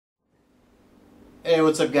Hey,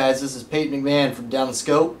 what's up guys? This is Peyton McMahon from Down the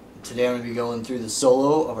Scope. Today I'm going to be going through the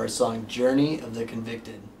solo of our song Journey of the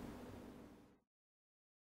Convicted.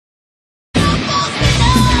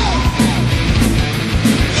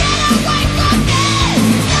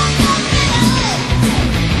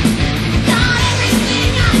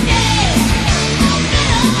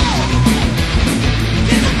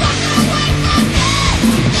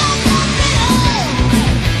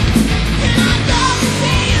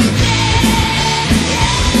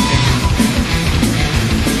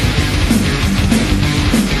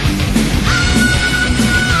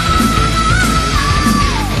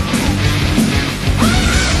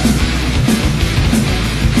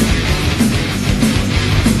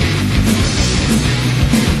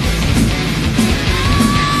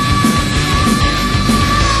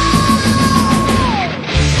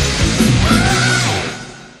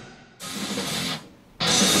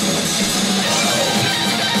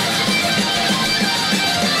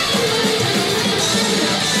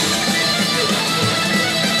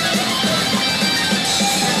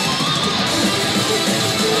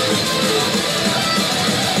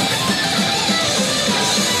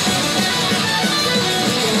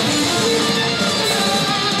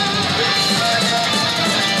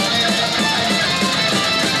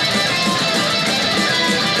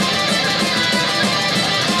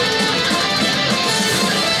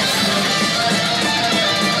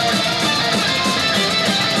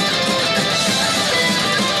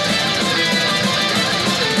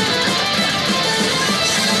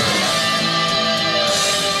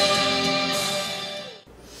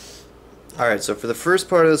 Alright, so for the first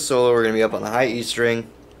part of the solo, we're going to be up on the high E string.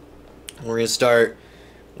 We're going to start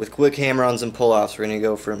with quick hammer-ons and pull-offs. We're going to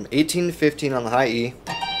go from 18 to 15 on the high E.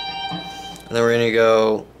 And then we're going to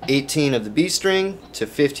go 18 of the B string to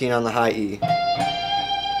 15 on the high E.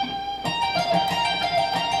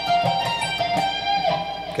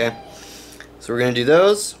 Okay, so we're going to do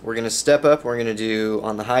those. We're going to step up. We're going to do,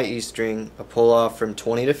 on the high E string, a pull-off from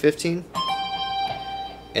 20 to 15.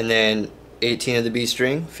 And then 18 of the B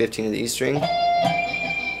string, 15 of the E string.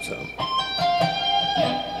 So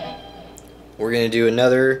we're going to do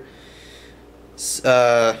another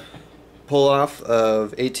pull off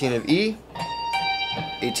of 18 of E,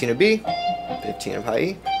 18 of B, 15 of high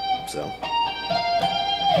E. So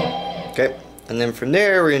okay, and then from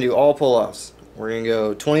there we're going to do all pull offs. We're going to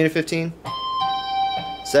go 20 to 15,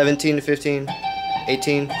 17 to 15,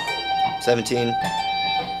 18, 17. We're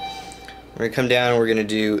going to come down and we're going to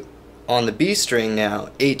do on the B string now,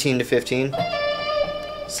 18 to 15,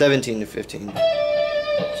 17 to 15.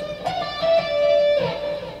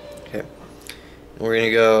 Okay. And we're going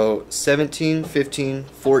to go 17, 15,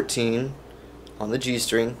 14 on the G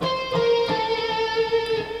string.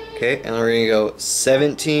 Okay, and we're going to go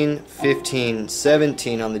 17, 15,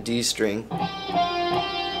 17 on the D string.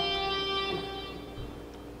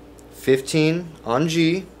 15 on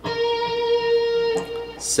G.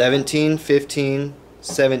 17, 15,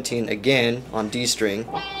 17 again on D string,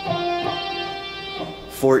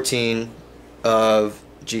 14 of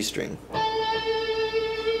G string.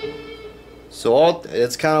 So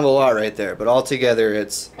it's kind of a lot right there, but all together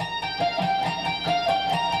it's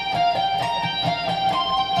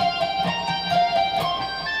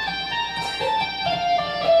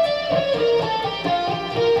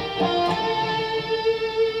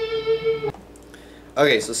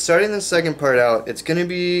okay, so starting the second part out, it's going to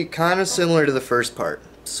be kind of similar to the first part.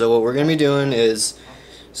 So what we're going to be doing is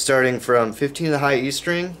starting from 15 to the high E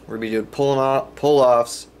string, we're going to be doing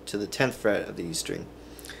pull-offs to the 10th fret of the E string.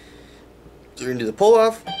 So we're going to do the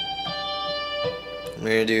pull-off, we're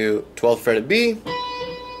going to do 12th fret of B,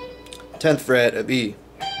 10th fret of E.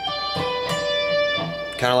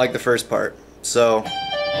 Kind of like the first part. So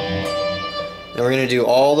then we're going to do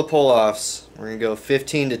all the pull-offs. We're going to go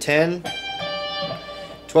 15 to 10,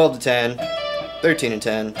 12 to 10, 13 to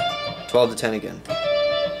 10, 12 to 10 again.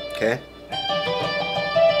 Okay?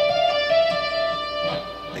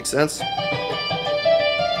 Makes sense?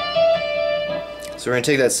 So we're going to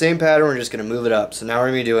take that same pattern, we're just going to move it up. So now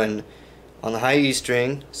we're going to be doing, on the high E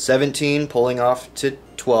string, 17 pulling off to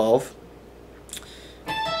 12.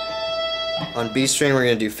 On B string we're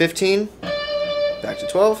going to do 15, back to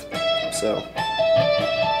 12. So,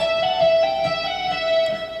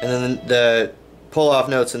 and then the pull-off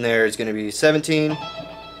notes in there is going to be 17,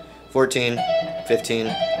 14,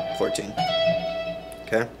 15, 14.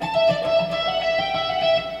 Okay?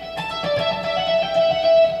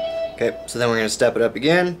 Okay, so then we're going to step it up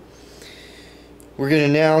again. We're going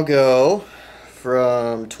to now go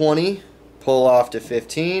from 20, pull off to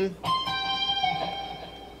 15.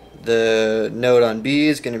 The note on B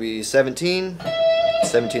is going to be 17,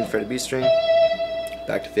 17th fret of B string.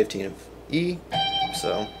 back to 15 of E,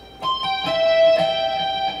 so.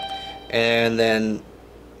 And then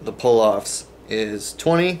the pull-offs is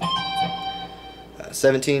 20,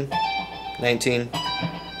 17, 19,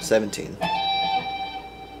 17.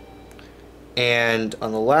 And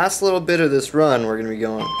on the last little bit of this run, we're going to be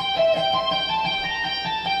going.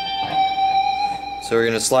 So we're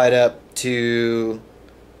going to slide up to,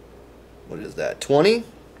 what is that, 20?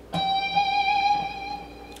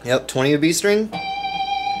 Yep, 20 of B string.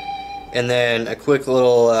 And then a quick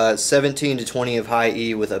little 17 to 20 of high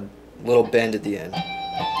E with a little bend at the end.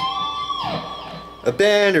 A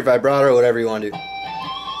bend or vibrato or whatever you want to do.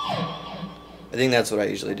 I think that's what I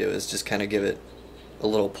usually do, is just kind of give it a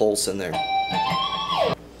little pulse in there.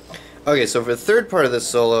 Okay, so for the third part of this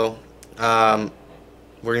solo, we're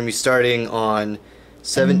going to be starting on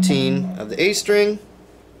 17 of the A string.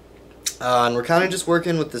 And we're kind of just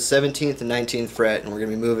working with the 17th and 19th fret, and we're going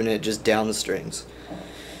to be moving it just down the strings.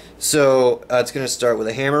 So it's going to start with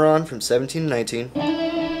a hammer-on from 17 to 19.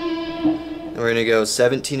 And we're going to go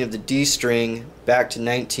 17 of the D string back to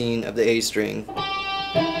 19 of the A string.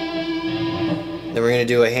 Then we're going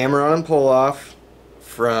to do a hammer-on and pull-off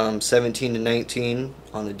from 17 to 19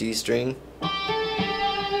 on the D string.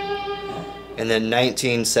 And then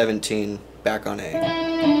 19, 17 back on A.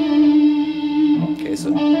 Okay, so.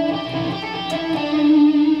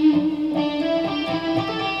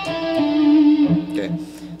 Okay,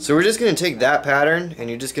 so we're just going to take that pattern and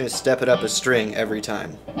you're just going to step it up a string every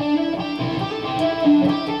time.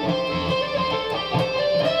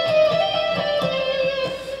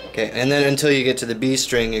 Okay, and then until you get to the B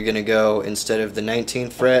string, you're going to go, instead of the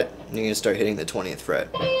 19th fret, you're going to start hitting the 20th fret.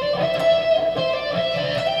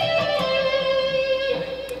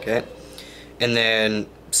 Okay, and then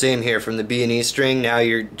same here from the B and E string, now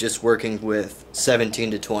you're just working with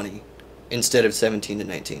 17 to 20 instead of 17 to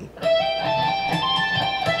 19.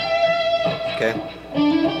 Okay.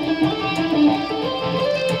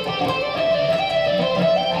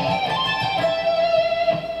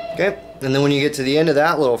 Okay, and then when you get to the end of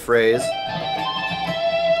that little phrase,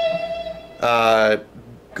 we're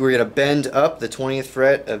going to bend up the 20th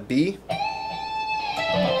fret of B.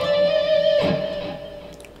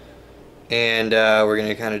 And we're going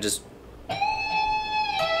to kind of just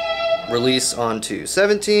release onto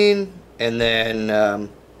 17, and then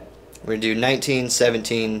we're going to do 19,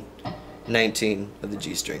 17, 19 of the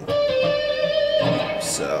G string.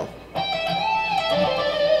 So,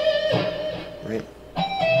 right.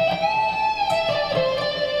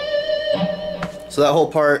 So that whole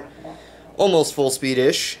part, almost full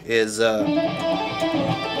speed-ish, is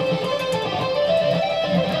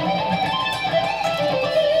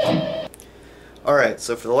Alright,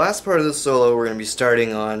 so for the last part of the solo, we're going to be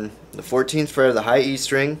starting on the 14th fret of the high E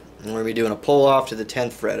string, and we're going to be doing a pull-off to the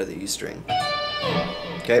 10th fret of the E string.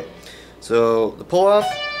 Okay, so the pull-off,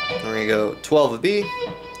 we're going to go 12 of B,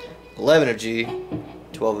 11 of G,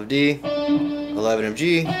 12 of D, 11 of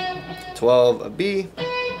G, 12 of B,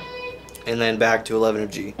 and then back to 11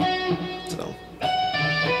 of G. So,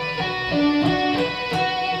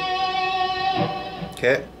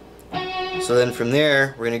 okay. So then from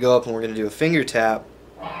there, we're going to go up and we're going to do a finger tap.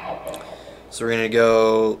 So we're going to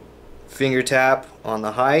go finger tap on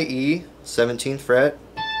the high E, 17th fret,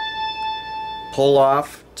 pull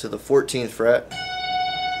off to the 14th fret,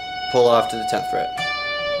 pull off to the 10th fret.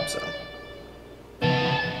 So,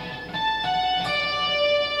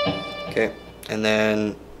 okay, and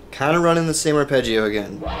then kind of running the same arpeggio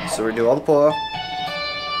again. So we're going to do all the pull off,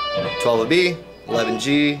 12 of B, 11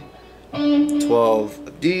 G, 12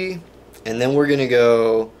 of D, and then we're going to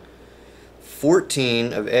go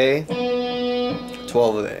 14 of A,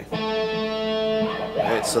 12 of A.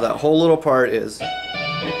 Alright, so that whole little part is.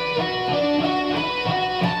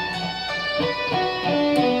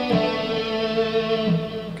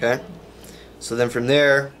 Okay, so then from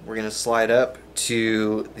there, we're going to slide up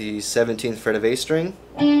to the 17th fret of A string.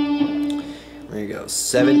 We're going to go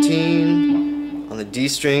 17 on the D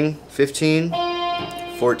string, 15,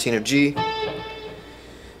 14 of G,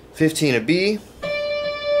 15 of B,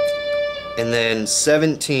 and then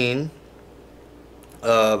 17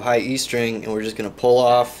 of high E string, and we're just going to pull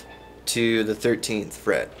off to the 13th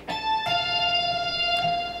fret.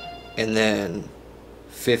 And then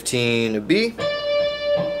 15 of B,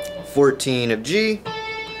 14 of G,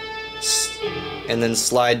 and then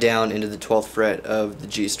slide down into the 12th fret of the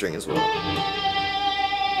G string as well.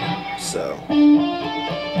 So,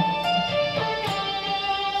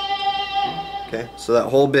 okay, so that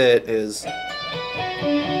whole bit is.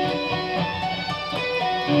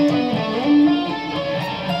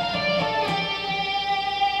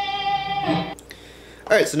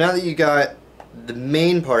 Alright, so now that you got the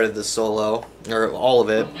main part of the solo, or all of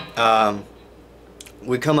it,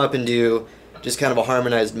 we come up and do just kind of a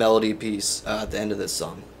harmonized melody piece at the end of this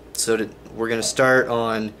song. So we're going to start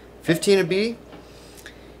on 15 of B,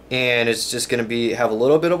 and it's just going to have a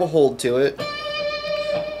little bit of a hold to it,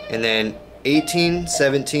 and then 18,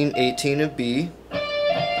 17, 18 of B,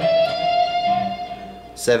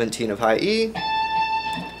 17 of high E,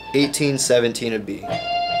 18, 17 of B.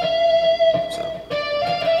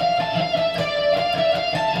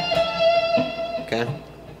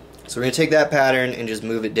 So we're going to take that pattern and just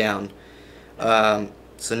move it down. So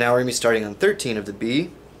now we're going to be starting on 13 of the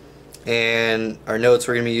B, and our notes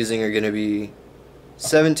we're going to be using are going to be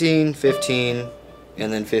 17, 15,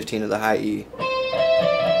 and then 15 of the high E.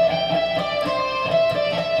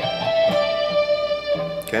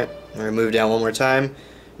 Okay, we're going to move down one more time.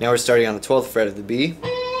 Now we're starting on the 12th fret of the B,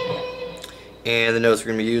 and the notes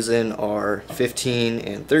we're going to be using are 15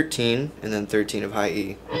 and 13, and then 13 of high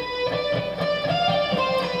E.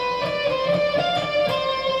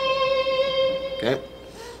 Okay,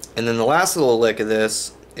 and then the last little lick of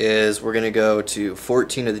this is we're going to go to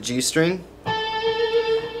 14 of the G string,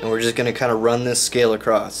 and we're just going to kind of run this scale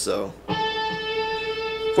across. So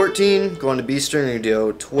 14, going to B string, we're going to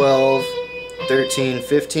do 12, 13,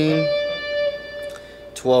 15,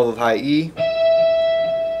 12 of high E,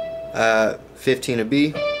 15 of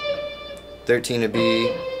B, 13 of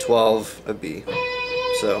B, 12 of B.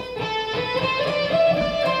 So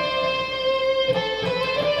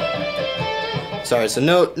sorry, so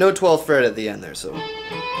no 12th fret at the end there, so.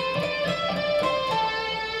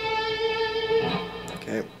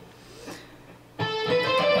 Okay.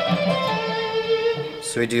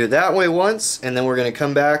 So we do it that way once, and then we're going to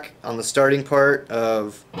come back on the starting part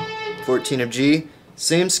of 14 of G.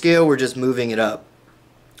 Same scale, we're just moving it up.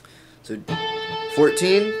 So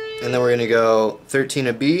 14, and then we're going to go 13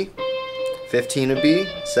 of B, 15 of B,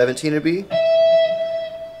 17 of B,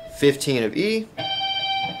 15 of E,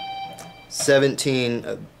 17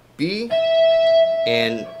 of B,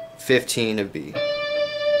 and 15 of B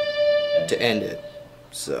to end it.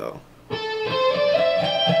 So,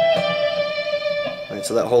 alright,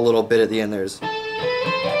 so that whole little bit at the end there's.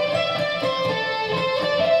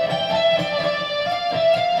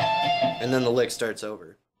 And then the lick starts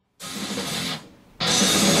over.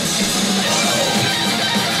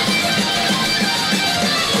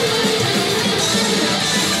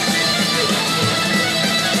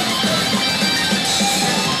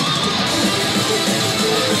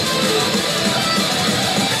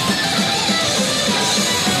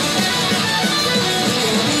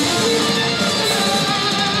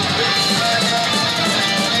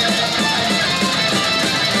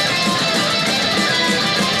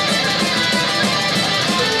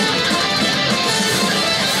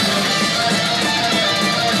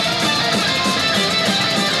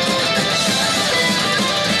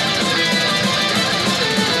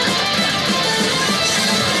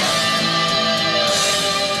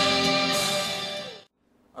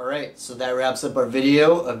 So that wraps up our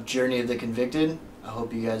video of Journey of the Convicted. I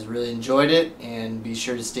hope you guys really enjoyed it, and be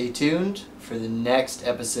sure to stay tuned for the next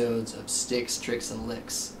episodes of Sticks, Tricks, and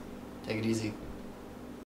Licks. Take it easy.